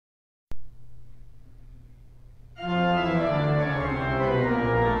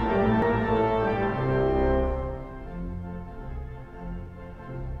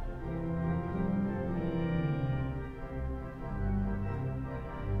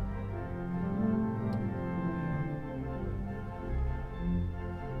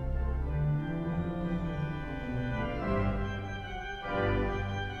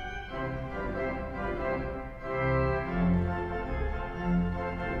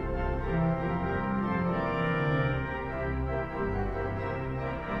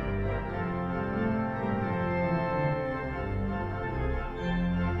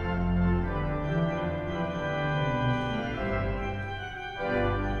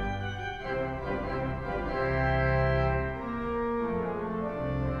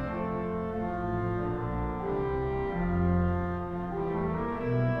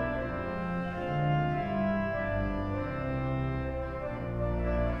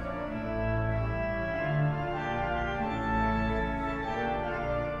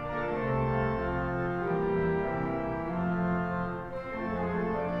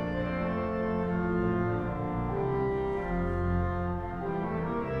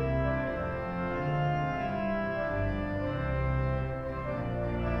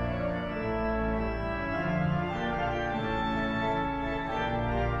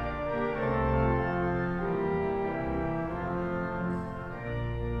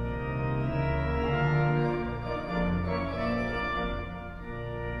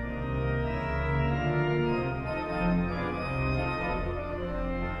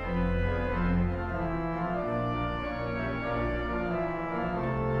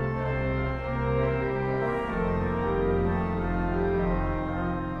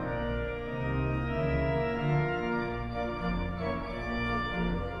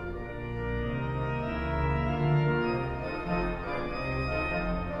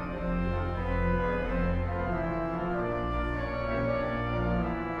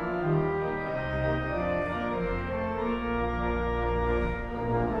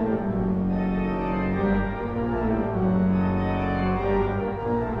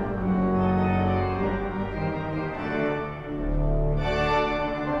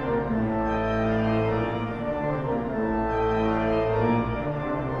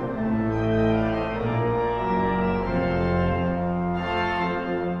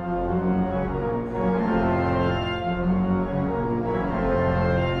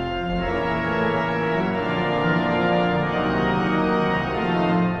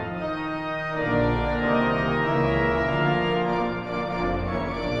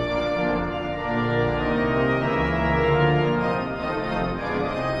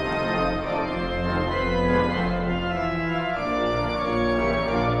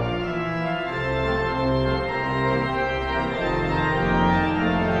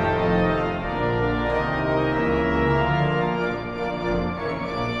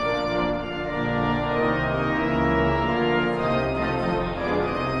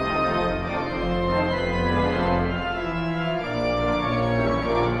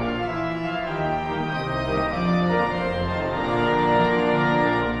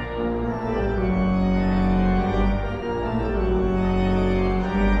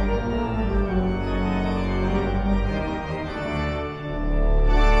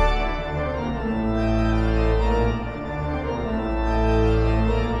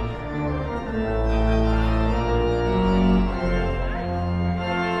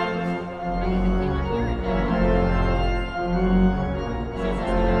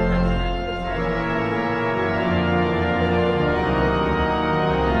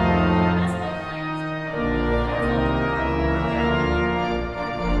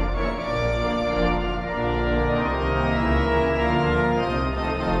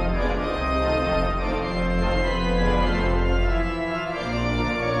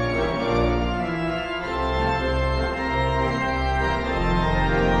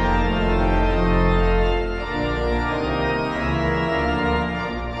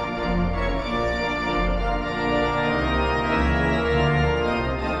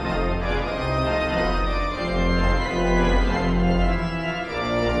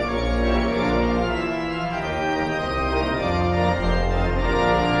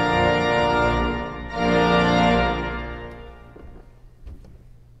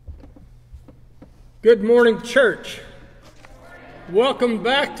Good morning, church. Welcome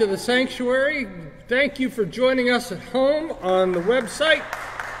back to the sanctuary. Thank you for joining us at home on the website.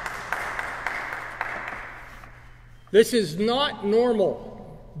 This is not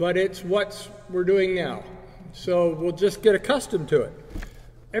normal, but it's what we're doing now. So we'll just get accustomed to it.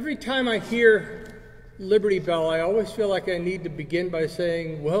 Every time I hear Liberty Bell, I always feel like I need to begin by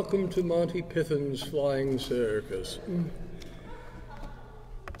saying, "Welcome to Monty Python's Flying Circus."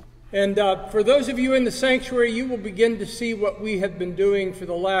 And for those of you in the sanctuary, you will begin to see what we have been doing for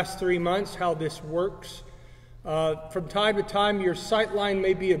the last 3 months, how this works. From time to time, your sight line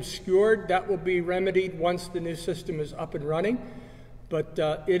may be obscured. That will be remedied once the new system is up and running. But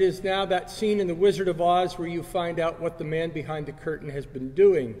it is now that scene in The Wizard of Oz where you find out what the man behind the curtain has been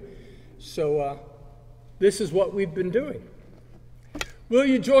doing. So this is what we've been doing. Will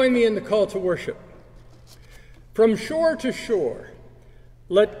you join me in the call to worship? From shore to shore,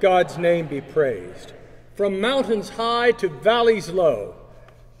 let God's name be praised. From mountains high to valleys low,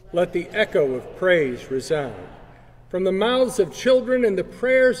 let the echo of praise resound. From the mouths of children and the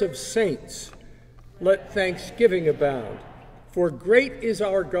prayers of saints, let thanksgiving abound. For great is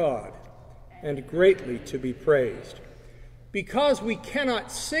our God, and greatly to be praised. Because we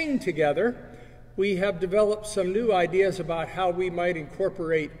cannot sing together, we have developed some new ideas about how we might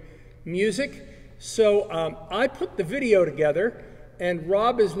incorporate music. So I put the video together, and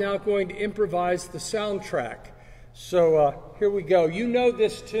Rob is now going to improvise the soundtrack. So here we go. You know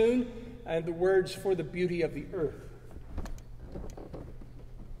this tune and the words "For the Beauty of the Earth."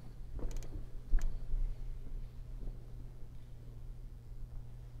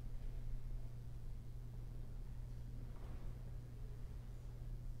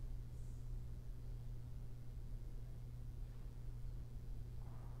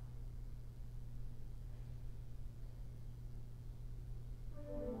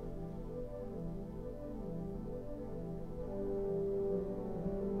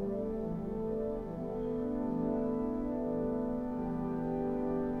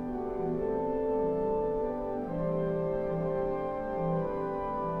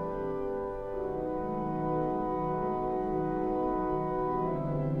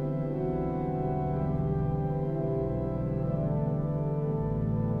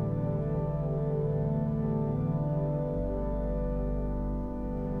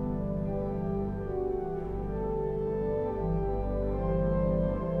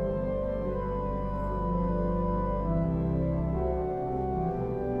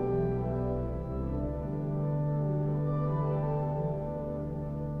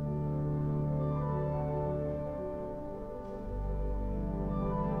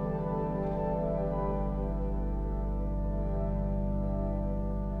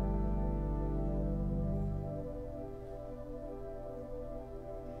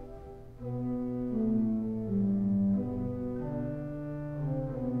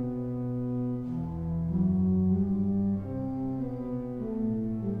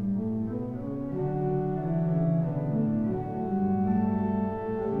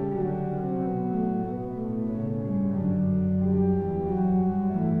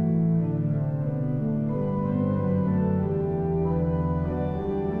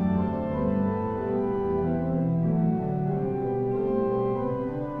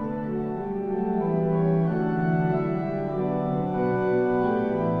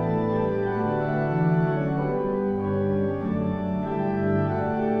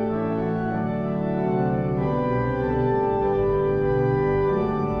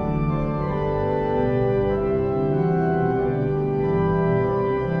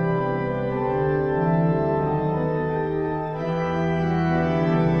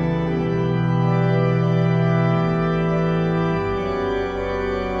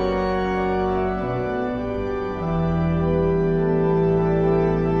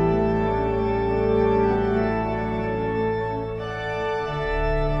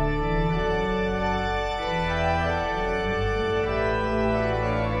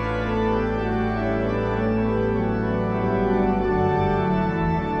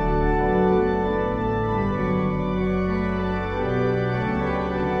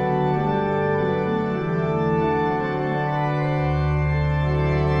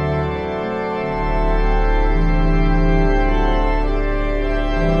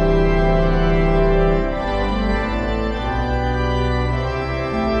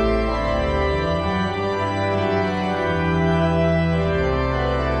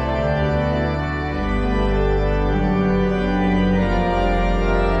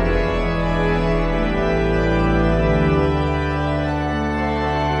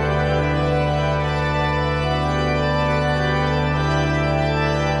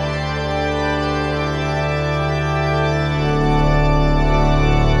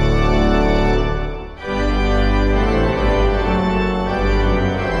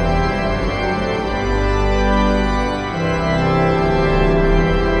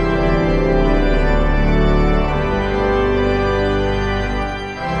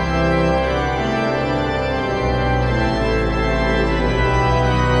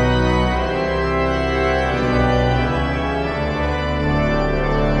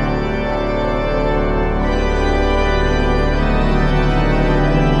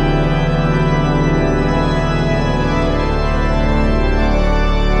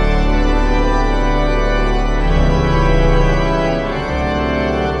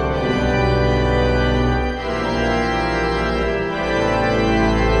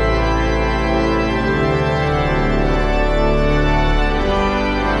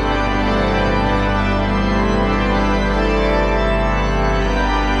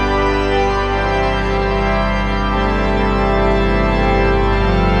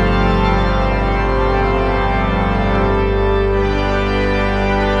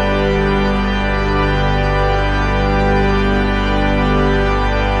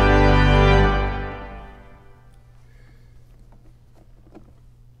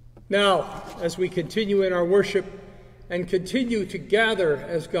 Now, as we continue in our worship and continue to gather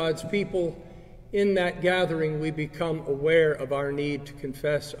as God's people, in that gathering we become aware of our need to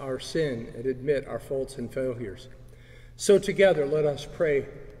confess our sin and admit our faults and failures. So together let us pray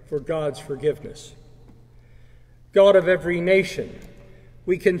for God's forgiveness. God of every nation,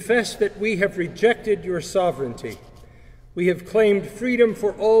 we confess that we have rejected your sovereignty. We have claimed freedom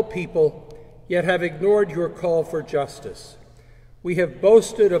for all people, yet have ignored your call for justice. We have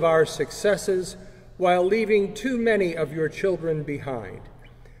boasted of our successes while leaving too many of your children behind.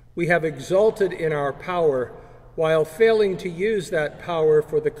 We have exulted in our power while failing to use that power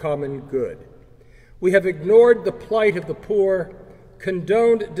for the common good. We have ignored the plight of the poor,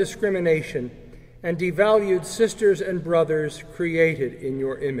 condoned discrimination, and devalued sisters and brothers created in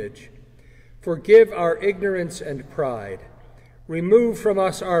your image. Forgive our ignorance and pride. Remove from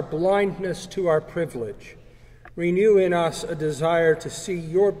us our blindness to our privilege. Renew in us a desire to see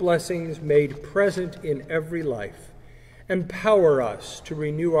your blessings made present in every life. Empower us to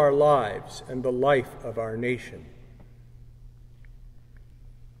renew our lives and the life of our nation.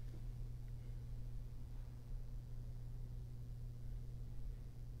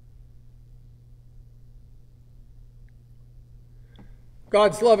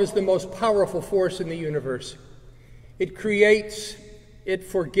 God's love is the most powerful force in the universe. It creates, it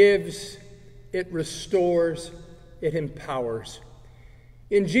forgives, it restores, it empowers.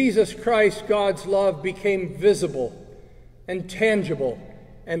 In Jesus Christ, God's love became visible and tangible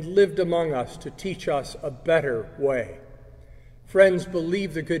and lived among us to teach us a better way. Friends,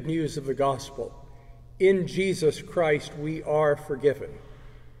 believe the good news of the gospel. In Jesus Christ, we are forgiven.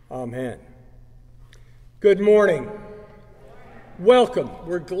 Amen. Good morning. Welcome.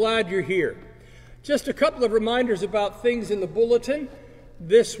 We're glad you're here. Just a couple of reminders about things in the bulletin.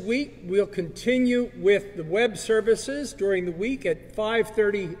 This week, we'll continue with the web services during the week at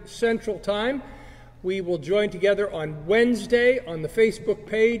 5:30 Central Time. We will join together on Wednesday on the Facebook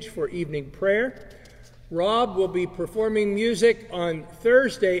page for evening prayer. Rob will be performing music on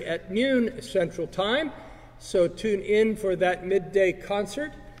Thursday at noon Central Time, so tune in for that midday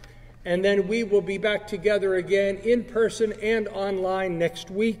concert. And then we will be back together again in person and online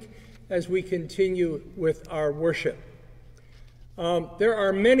next week as we continue with our worship. There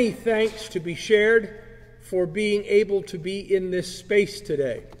are many thanks to be shared for being able to be in this space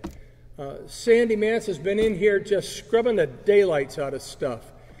today. Sandy Mance has been in here just scrubbing the daylights out of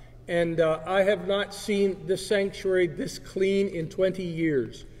stuff. And I have not seen this sanctuary this clean in 20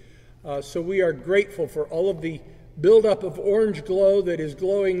 years. So we are grateful for all of the buildup of orange glow that is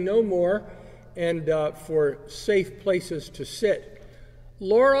glowing no more, and for safe places to sit.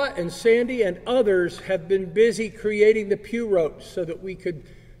 Laura and Sandy and others have been busy creating the pew ropes so that we could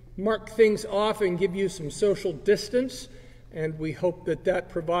mark things off and give you some social distance, and we hope that that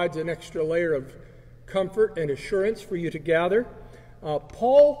provides an extra layer of comfort and assurance for you to gather.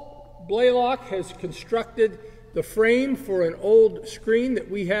 Paul Blaylock has constructed the frame for an old screen that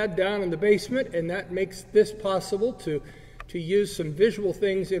we had down in the basement, and that makes this possible to use some visual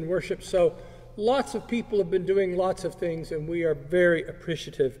things in worship. So lots of people have been doing lots of things, and we are very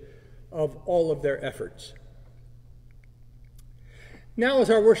appreciative of all of their efforts. Now, as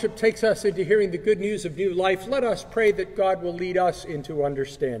our worship takes us into hearing the good news of new life, let us pray that God will lead us into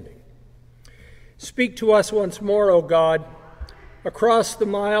understanding. Speak to us once more, O God, across the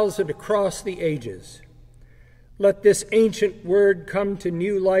miles and across the ages. Let this ancient word come to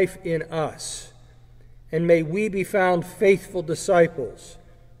new life in us, and may we be found faithful disciples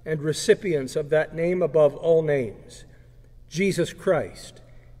and recipients of that name above all names, Jesus Christ,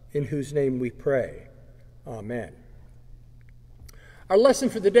 in whose name we pray. Amen. Our lesson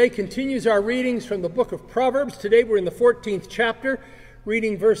for the day continues our readings from the book of Proverbs. Today we're in the 14th chapter,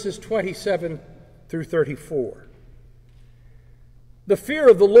 reading verses 27 through 34. The fear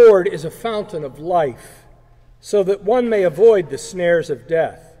of the Lord is a fountain of life, so that one may avoid the snares of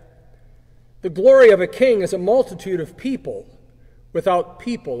death. The glory of a king is a multitude of people. Without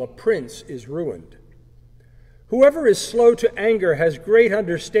people, a prince is ruined. Whoever is slow to anger has great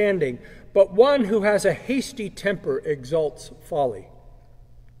understanding, but one who has a hasty temper exalts folly.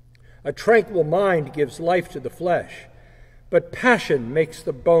 A tranquil mind gives life to the flesh, but passion makes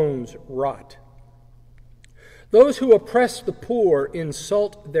the bones rot. Those who oppress the poor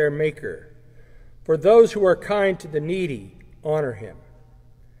insult their Maker. For those who are kind to the needy honor him.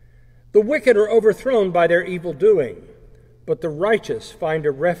 The wicked are overthrown by their evil doing, but the righteous find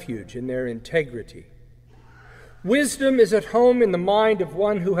a refuge in their integrity. Wisdom is at home in the mind of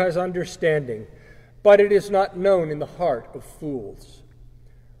one who has understanding, but it is not known in the heart of fools.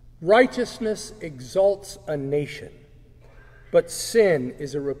 Righteousness exalts a nation, but sin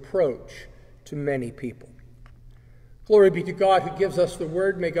is a reproach to many people. Glory be to God who gives us the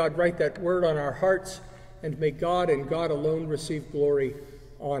word. May God write that word on our hearts, and may God and God alone receive glory,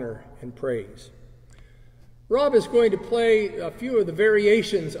 honor, and praise. Rob is going to play a few of the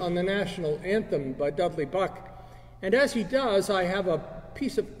variations on the national anthem by Dudley Buck, and as he does, I have a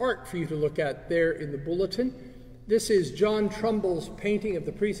piece of art for you to look at there in the bulletin. This is John Trumbull's painting of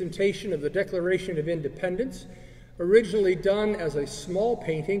the presentation of the Declaration of Independence. Originally done as a small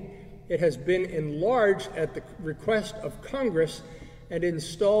painting, it has been enlarged at the request of Congress and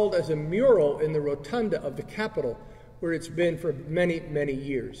installed as a mural in the rotunda of the Capitol, where it's been for many, many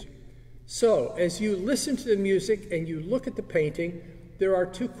years. So, as you listen to the music and you look at the painting, there are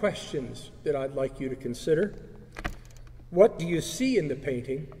two questions that I'd like you to consider. What do you see in the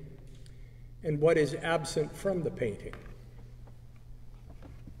painting, and what is absent from the painting?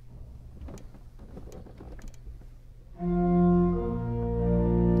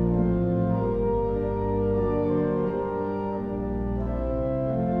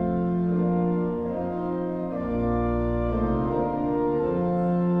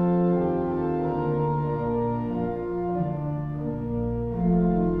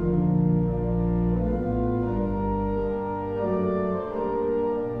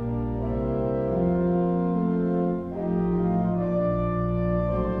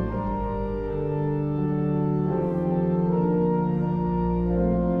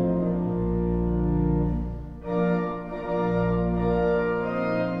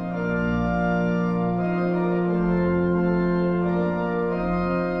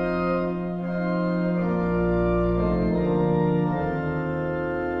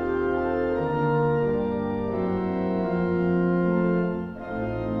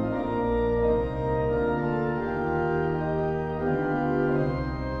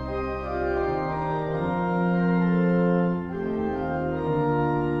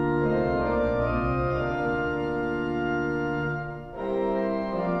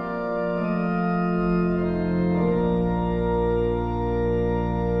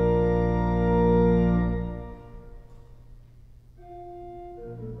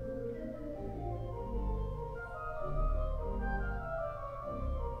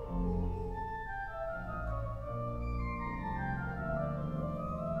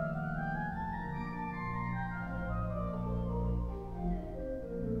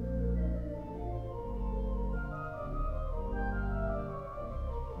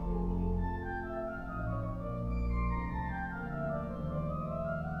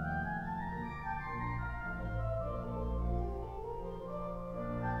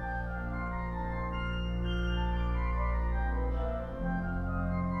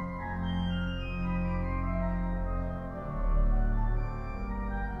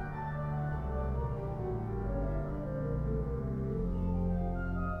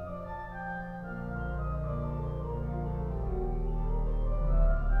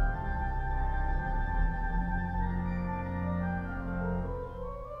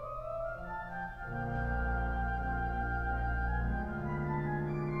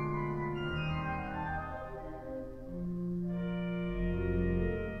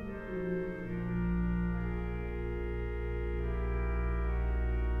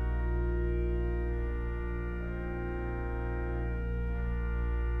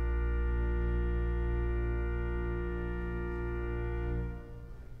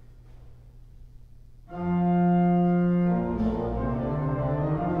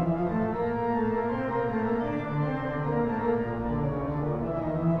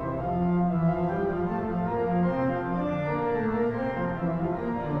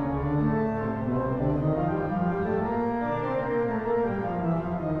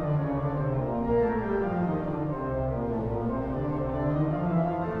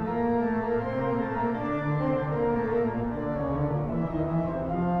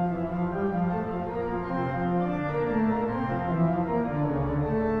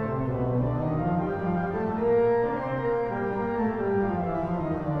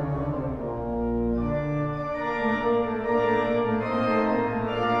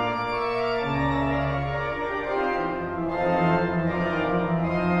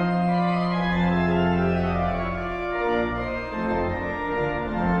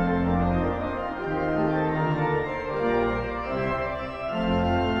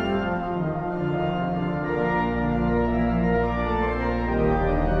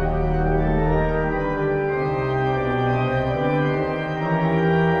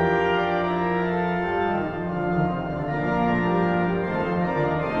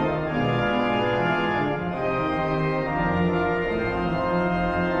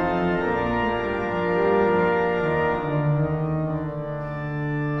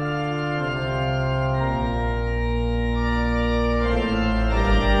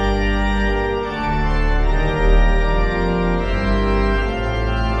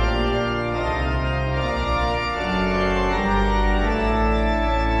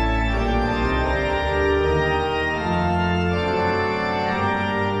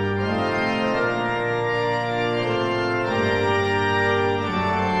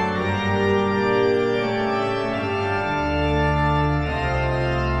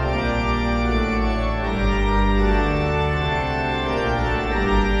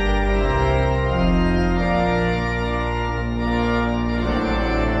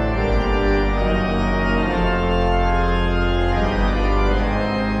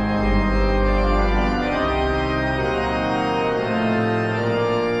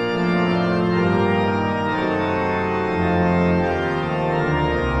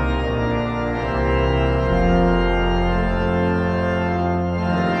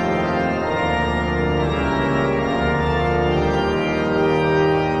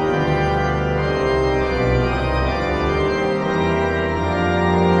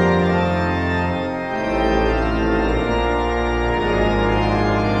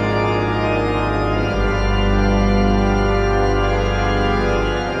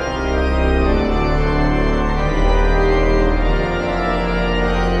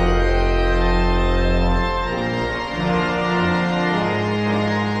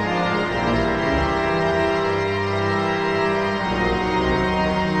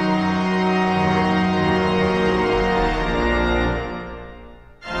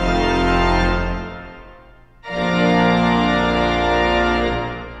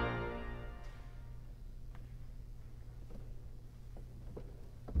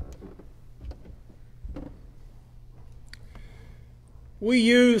 We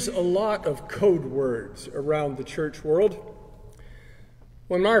use a lot of code words around the church world.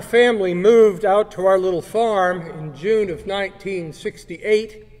 When our family moved out to our little farm in June of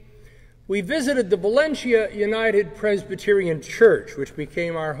 1968, we visited the Valencia United Presbyterian Church, which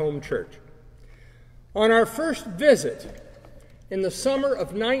became our home church. On our first visit, in the summer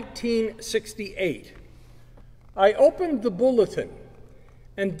of 1968, I opened the bulletin,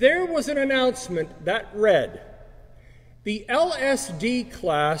 and there was an announcement that read, "The LSD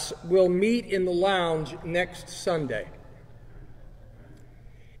class will meet in the lounge next Sunday."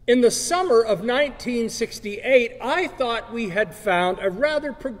 In the summer of 1968, I thought we had found a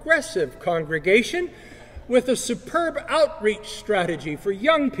rather progressive congregation with a superb outreach strategy for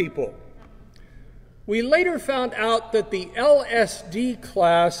young people. We later found out that the LSD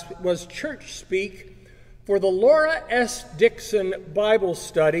class was church speak for the Laura S. Dixon Bible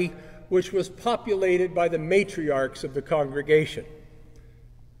study, which was populated by the matriarchs of the congregation.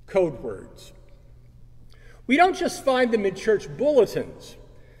 Code words. We don't just find them in church bulletins.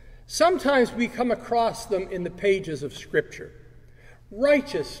 Sometimes we come across them in the pages of Scripture.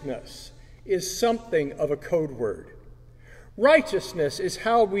 Righteousness is something of a code word. Righteousness is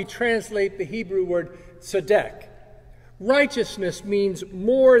how we translate the Hebrew word tzedek. Righteousness means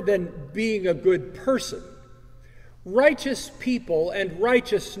more than being a good person. Righteous people and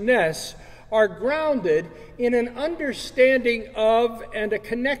righteousness are grounded in an understanding of and a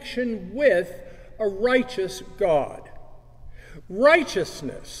connection with a righteous God.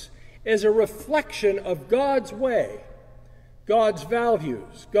 Righteousness is a reflection of God's way, God's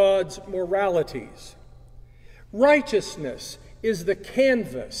values, God's moralities. Righteousness is the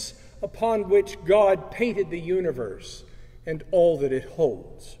canvas upon which God painted the universe and all that it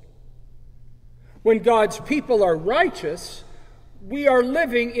holds. When God's people are righteous, we are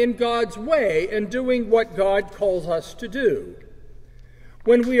living in God's way and doing what God calls us to do.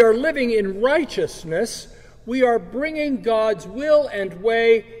 When we are living in righteousness, we are bringing God's will and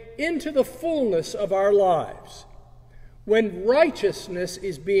way into the fullness of our lives. When righteousness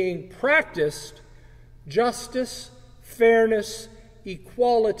is being practiced, justice, fairness,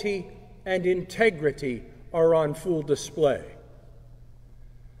 equality, and integrity are on full display.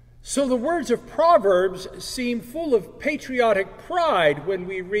 So the words of Proverbs seem full of patriotic pride when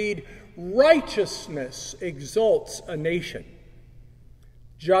we read, "Righteousness exalts a nation."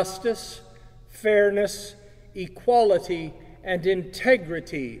 Justice, fairness, equality, and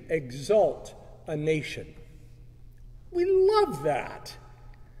integrity exalt a nation. We love that.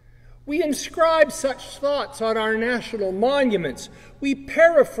 We inscribe such thoughts on our national monuments. We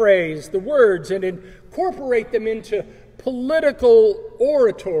paraphrase the words and incorporate them into political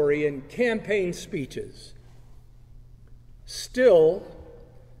oratory and campaign speeches. Still,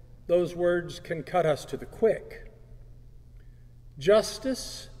 those words can cut us to the quick.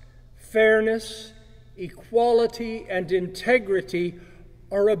 Justice, fairness, equality, and integrity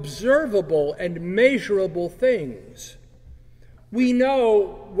are observable and measurable things. We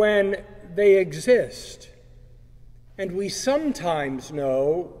know when they exist, and we sometimes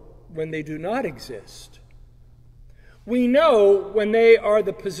know when they do not exist. We know when they are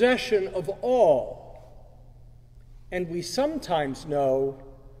the possession of all, and we sometimes know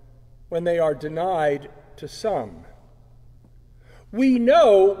when they are denied to some. We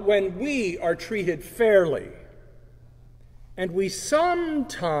know when we are treated fairly, and we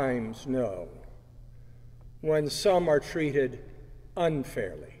sometimes know when some are treated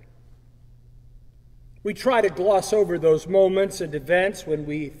unfairly. We try to gloss over those moments and events when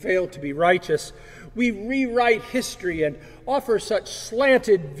we fail to be righteous. We rewrite history and offer such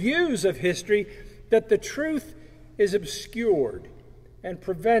slanted views of history that the truth is obscured and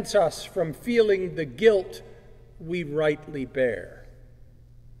prevents us from feeling the guilt we rightly bear.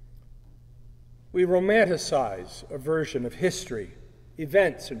 We romanticize a version of history,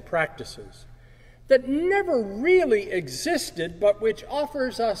 events, and practices that never really existed, but which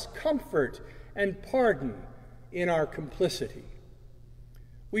offers us comfort and pardon in our complicity.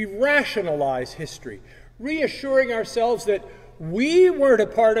 We rationalize history, reassuring ourselves that we weren't a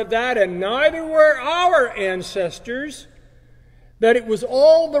part of that and neither were our ancestors, that it was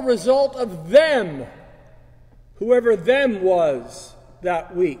all the result of them, whoever them was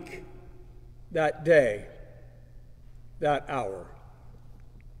that week, that day, that hour.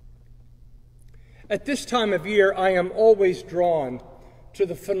 At this time of year, I am always drawn to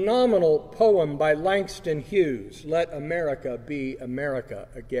the phenomenal poem by Langston Hughes, "Let America Be America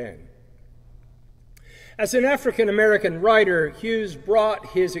Again." As an African-American writer, Hughes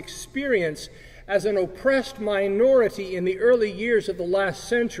brought his experience as an oppressed minority in the early years of the last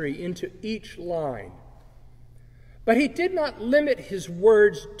century into each line. But he did not limit his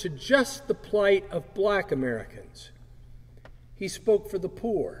words to just the plight of black Americans. He spoke for the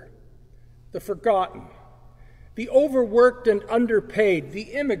poor, the forgotten, the overworked and underpaid,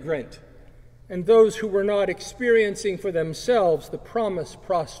 the immigrant, and those who were not experiencing for themselves the promised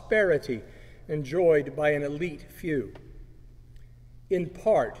prosperity enjoyed by an elite few. In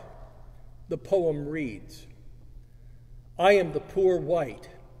part, the poem reads, "I am the poor white,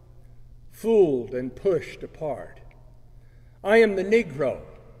 fooled and pushed apart. I am the Negro,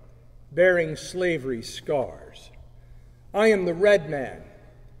 bearing slavery's scars. I am the red man,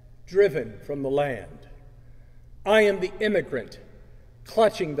 driven from the land. I am the immigrant,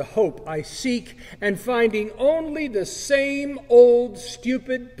 clutching the hope I seek and finding only the same old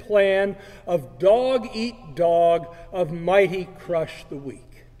stupid plan of dog eat dog, of mighty crush the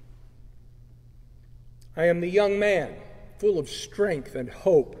weak. I am the young man, full of strength and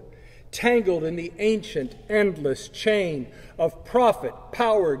hope, tangled in the ancient, endless chain of profit,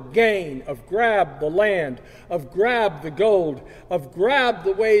 power, gain, of grab the land, of grab the gold, of grab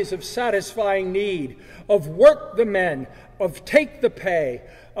the ways of satisfying need, of work the men, of take the pay,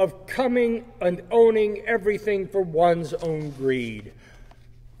 of coming and owning everything for one's own greed.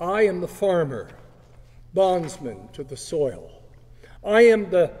 I am the farmer, bondsman to the soil. I am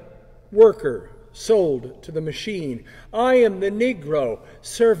the worker, sold to the machine. I am the Negro,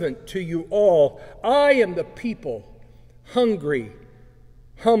 servant to you all. I am the people, hungry,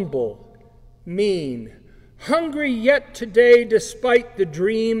 humble, mean, hungry yet today despite the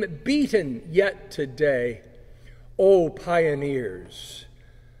dream, beaten yet today. O pioneers,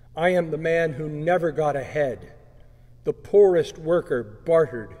 I am the man who never got ahead, the poorest worker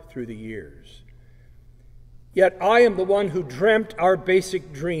bartered through the years. Yet I am the one who dreamt our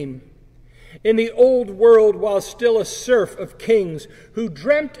basic dream, in the old world while still a serf of kings, who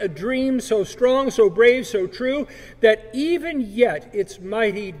dreamt a dream so strong, so brave, so true, that even yet its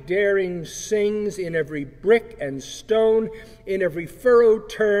mighty daring sings in every brick and stone, in every furrow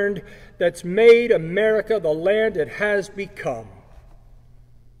turned, that's made America the land it has become.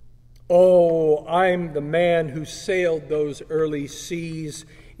 Oh, I'm the man who sailed those early seas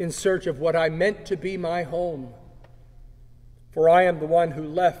in search of what I meant to be my home. For I am the one who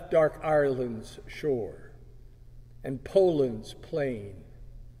left dark Ireland's shore, and Poland's plain,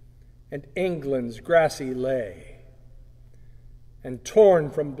 and England's grassy lay, and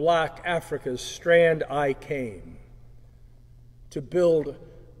torn from black Africa's strand I came, to build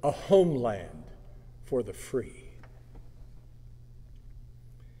a homeland for the free.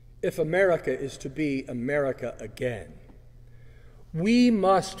 If America is to be America again, we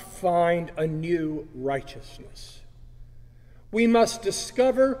must find a new righteousness. We must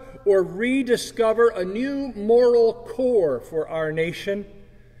discover or rediscover a new moral core for our nation,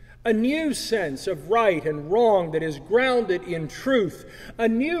 a new sense of right and wrong that is grounded in truth, a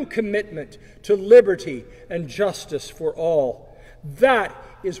new commitment to liberty and justice for all. That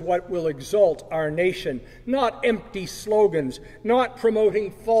is what will exalt our nation, not empty slogans, not promoting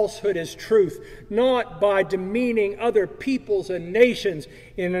falsehood as truth, not by demeaning other peoples and nations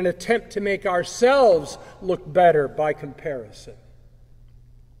in an attempt to make ourselves look better by comparison.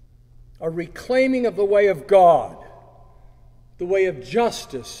 A reclaiming of the way of God, the way of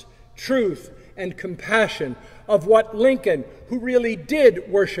justice, truth, and compassion, of what Lincoln, who really did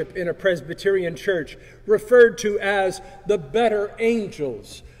worship in a Presbyterian church, referred to as the better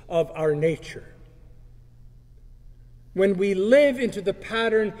angels of our nature. When we live into the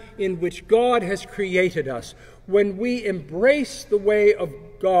pattern in which God has created us, when we embrace the way of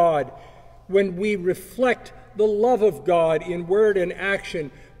God, when we reflect the love of God in word and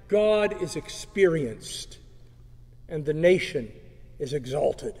action, God is experienced and the nation is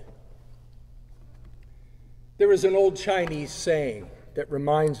exalted. There is an old Chinese saying that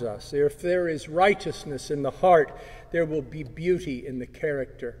reminds us that if there is righteousness in the heart, there will be beauty in the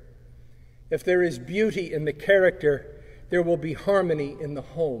character. If there is beauty in the character, there will be harmony in the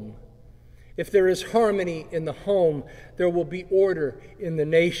home. If there is harmony in the home, there will be order in the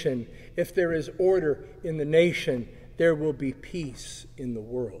nation. If there is order in the nation, there will be peace in the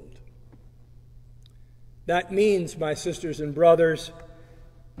world. That means, my sisters and brothers,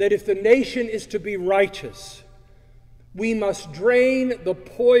 that if the nation is to be righteous, we must drain the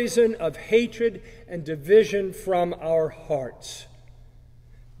poison of hatred and division from our hearts.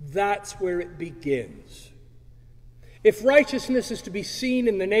 That's where it begins. If righteousness is to be seen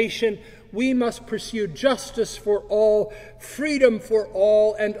in the nation, we must pursue justice for all, freedom for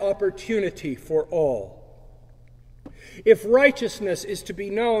all, and opportunity for all. If righteousness is to be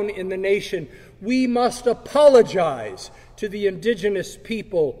known in the nation, we must apologize to the indigenous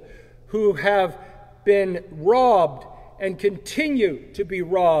people who have been robbed and continue to be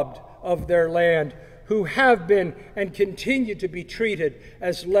robbed of their land, who have been and continue to be treated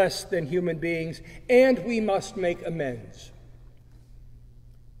as less than human beings, and we must make amends.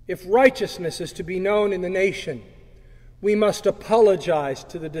 If righteousness is to be known in the nation, we must apologize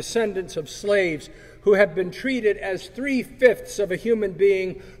to the descendants of slaves who have been treated as 3/5 of a human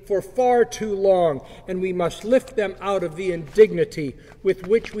being for far too long, and we must lift them out of the indignity with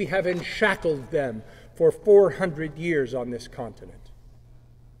which we have enshackled them for 400 years on this continent.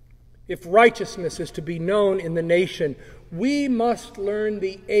 If righteousness is to be known in the nation, we must learn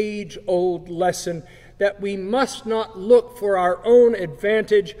the age-old lesson that we must not look for our own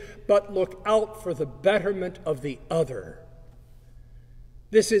advantage, but look out for the betterment of the other.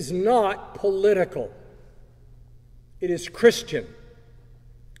 This is not political. It is Christian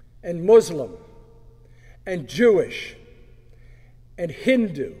and Muslim and Jewish and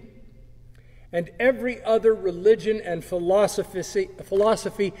Hindu and every other religion and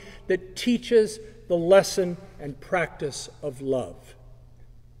philosophy that teaches the lesson and practice of love.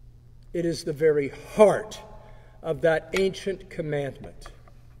 It is the very heart of that ancient commandment.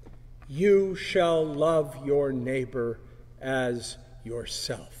 You shall love your neighbor as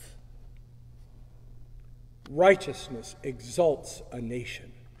yourself. Righteousness exalts a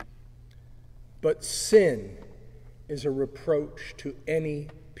nation, but sin is a reproach to any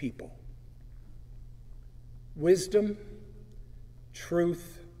people. Wisdom,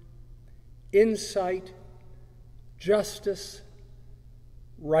 truth, insight, justice,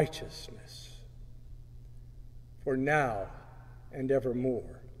 righteousness, for now and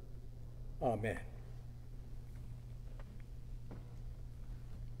evermore. Amen.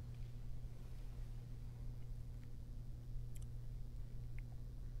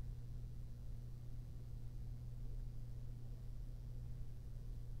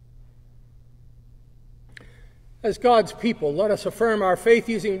 As God's people, let us affirm our faith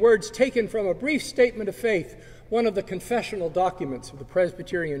using words taken from a brief statement of faith, one of the confessional documents of the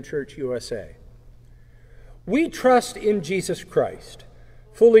Presbyterian Church USA. We trust in Jesus Christ,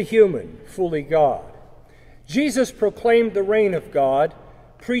 fully human, fully God. Jesus proclaimed the reign of God,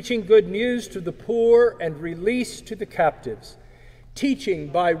 preaching good news to the poor and release to the captives, teaching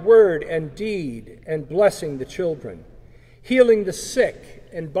by word and deed and blessing the children, healing the sick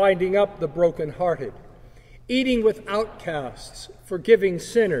and binding up the brokenhearted, eating with outcasts, forgiving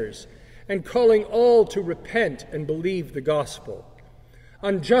sinners, and calling all to repent and believe the gospel.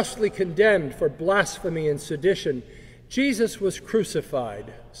 Unjustly condemned for blasphemy and sedition, Jesus was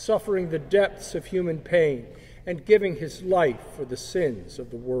crucified, suffering the depths of human pain and giving his life for the sins of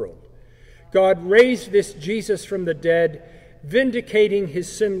the world. God raised this Jesus from the dead, vindicating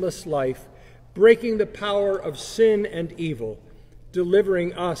his sinless life, breaking the power of sin and evil,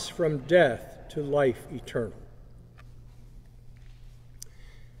 delivering us from death to life eternal.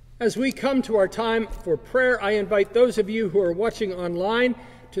 As we come to our time for prayer, I invite those of you who are watching online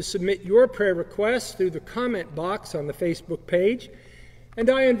to submit your prayer requests through the comment box on the Facebook page. And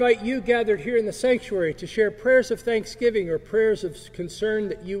I invite you gathered here in the sanctuary to share prayers of thanksgiving or prayers of concern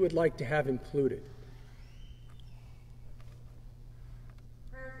that you would like to have included.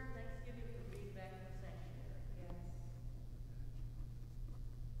 Prayers of thanksgiving for being back in the sanctuary. Yes.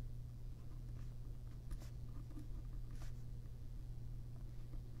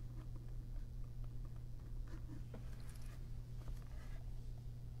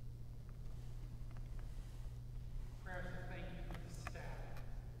 Prayers of thank you for the staff,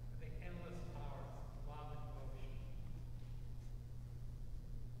 for the endless hours of love and devotion.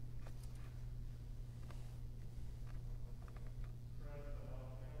 Prayers for all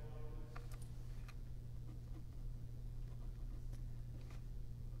family.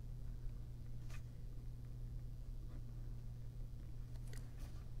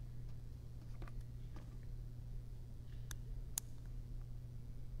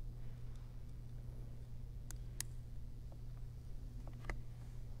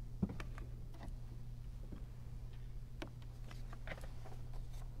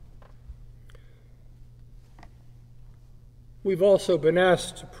 We've also been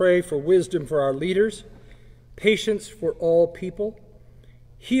asked to pray for wisdom for our leaders, patience for all people,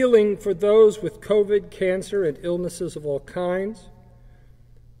 healing for those with COVID, cancer, and illnesses of all kinds,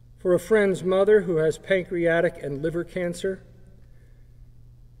 for a friend's mother who has pancreatic and liver cancer,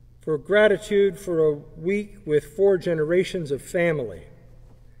 for gratitude for a week with 4 generations of family,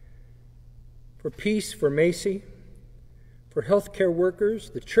 for peace for Macy, for healthcare workers,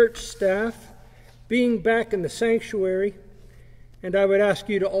 the church staff, being back in the sanctuary. And I would ask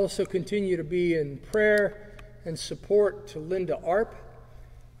you to also continue to be in prayer and support to Linda Arp.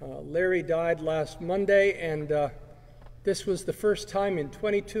 Larry died last Monday, and this was the first time in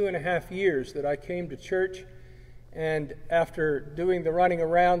 22 and a half years that I came to church. And after doing the running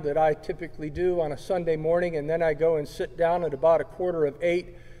around that I typically do on a Sunday morning, and then I go and sit down at about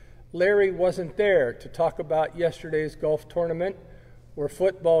 7:45, Larry wasn't there to talk about yesterday's golf tournament or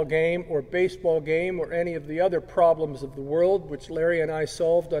football game or baseball game or any of the other problems of the world, which Larry and I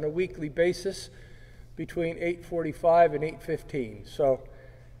solved on a weekly basis between 8:45 and 8:15. So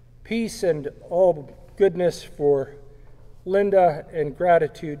peace and all goodness for Linda, and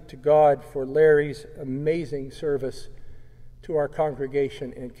gratitude to God for Larry's amazing service to our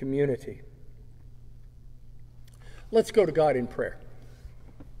congregation and community. Let's go to God in prayer.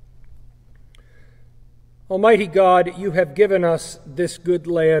 Almighty God, you have given us this good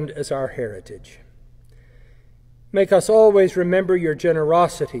land as our heritage. Make us always remember your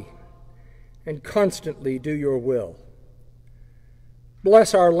generosity and constantly do your will.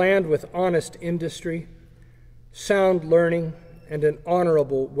 Bless our land with honest industry, sound learning, and an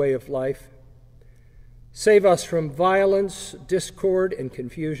honorable way of life. Save us from violence, discord, and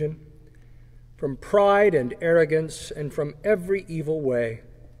confusion, from pride and arrogance, and from every evil way.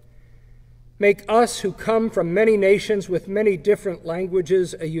 Make us, who come from many nations with many different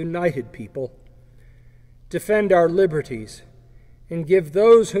languages, a united people. Defend our liberties, and give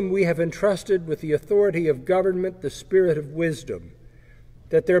those whom we have entrusted with the authority of government the spirit of wisdom,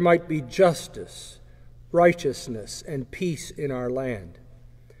 that there might be justice, righteousness, and peace in our land.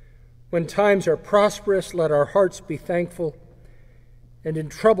 When times are prosperous, let our hearts be thankful, and in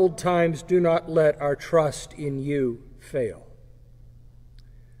troubled times do not let our trust in you fail.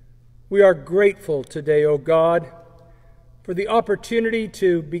 We are grateful today, O God, for the opportunity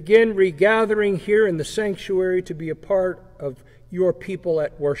to begin regathering here in the sanctuary to be a part of your people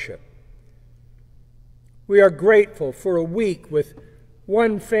at worship. We are grateful for a week with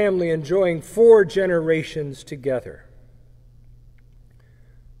one family enjoying 4 generations together.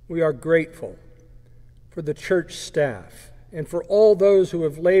 We are grateful for the church staff and for all those who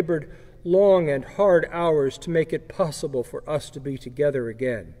have labored long and hard hours to make it possible for us to be together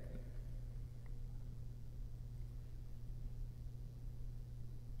again.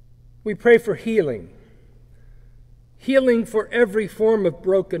 We pray for healing for every form of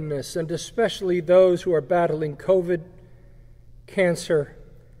brokenness, and especially those who are battling COVID, cancer,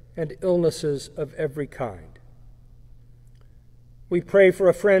 and illnesses of every kind. We pray for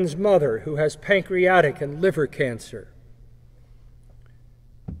a friend's mother who has pancreatic and liver cancer.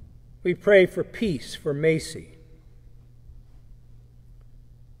 We pray for peace for Macy.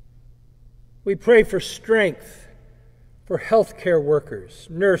 We pray for strength for healthcare workers,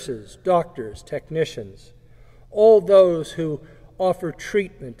 nurses, doctors, technicians, all those who offer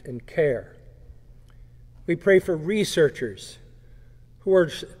treatment and care. We pray for researchers who are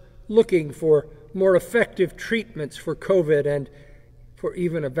looking for more effective treatments for COVID and for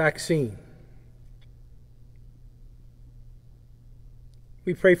even a vaccine.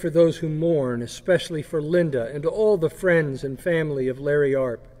 We pray for those who mourn, especially for Linda and all the friends and family of Larry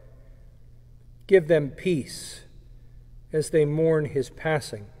Arp. Give them peace as they mourn his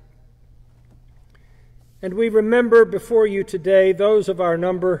passing. And we remember before you today those of our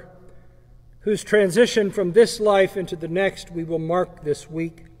number whose transition from this life into the next we will mark this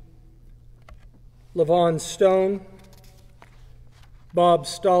week. Levon Stone, Bob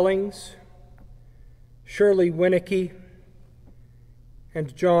Stallings, Shirley Winnicky,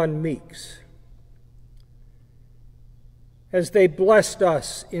 and John Meeks. As they blessed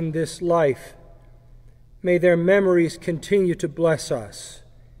us in this life, may their memories continue to bless us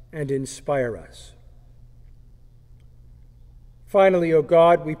and inspire us. Finally, O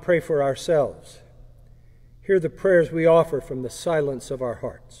God, we pray for ourselves. Hear the prayers we offer from the silence of our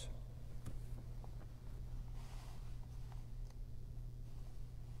hearts.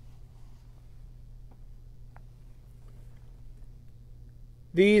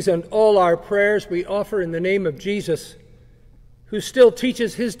 These and all our prayers we offer in the name of Jesus, who still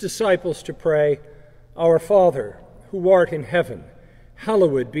teaches his disciples to pray, Our Father, who art in heaven,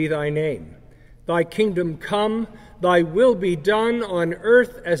 hallowed be thy name. Thy kingdom come, thy will be done on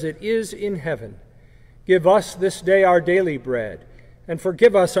earth as it is in heaven. Give us this day our daily bread, and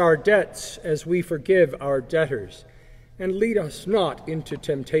forgive us our debts as we forgive our debtors. And lead us not into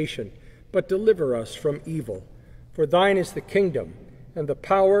temptation, but deliver us from evil. For thine is the kingdom, and the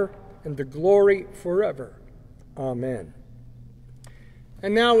power, and the glory forever. Amen.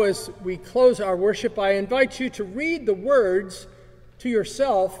 And now as we close our worship, I invite you to read the words to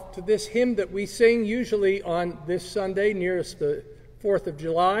yourself to this hymn that we sing usually on this Sunday nearest the 4th of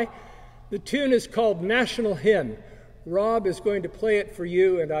July. The tune is called National Hymn. Rob is going to play it for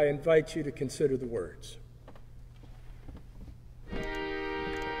you, and I invite you to consider the words.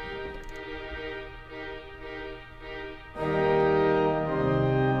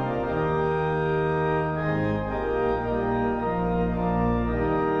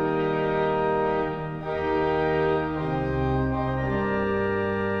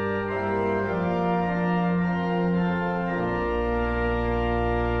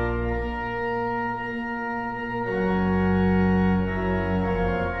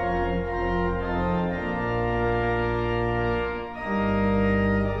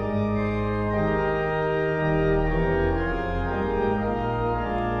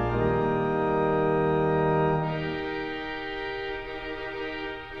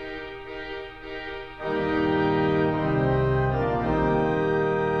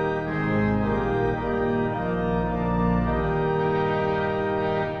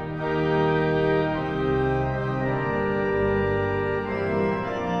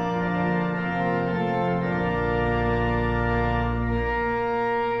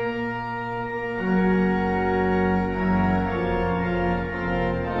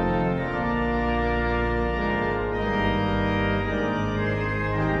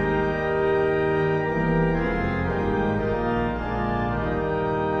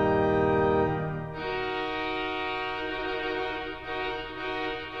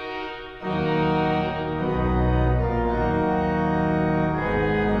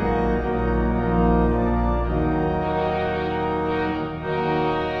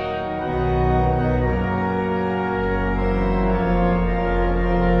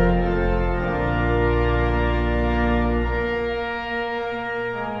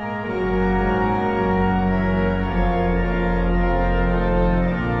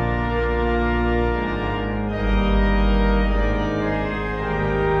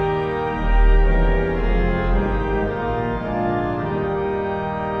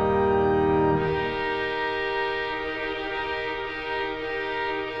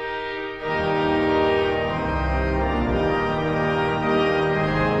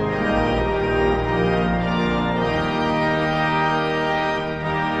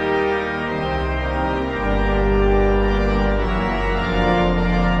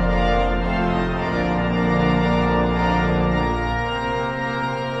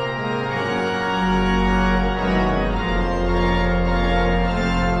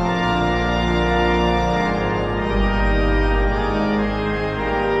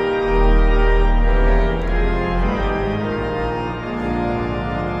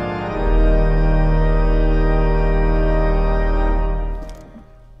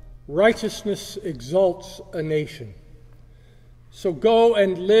 Righteousness exalts a nation. So go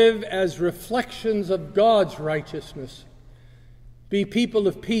and live as reflections of God's righteousness. Be people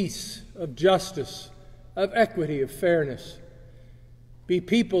of peace, of justice, of equity, of fairness. Be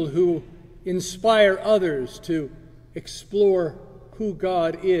people who inspire others to explore who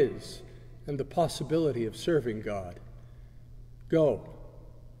God is and the possibility of serving God. Go,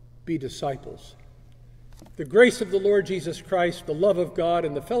 be disciples. The grace of the Lord Jesus Christ, the love of God,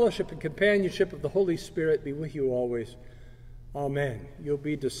 and the fellowship and companionship of the Holy Spirit be with you always. Amen. You'll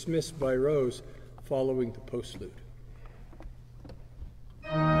be dismissed by Rose following the postlude.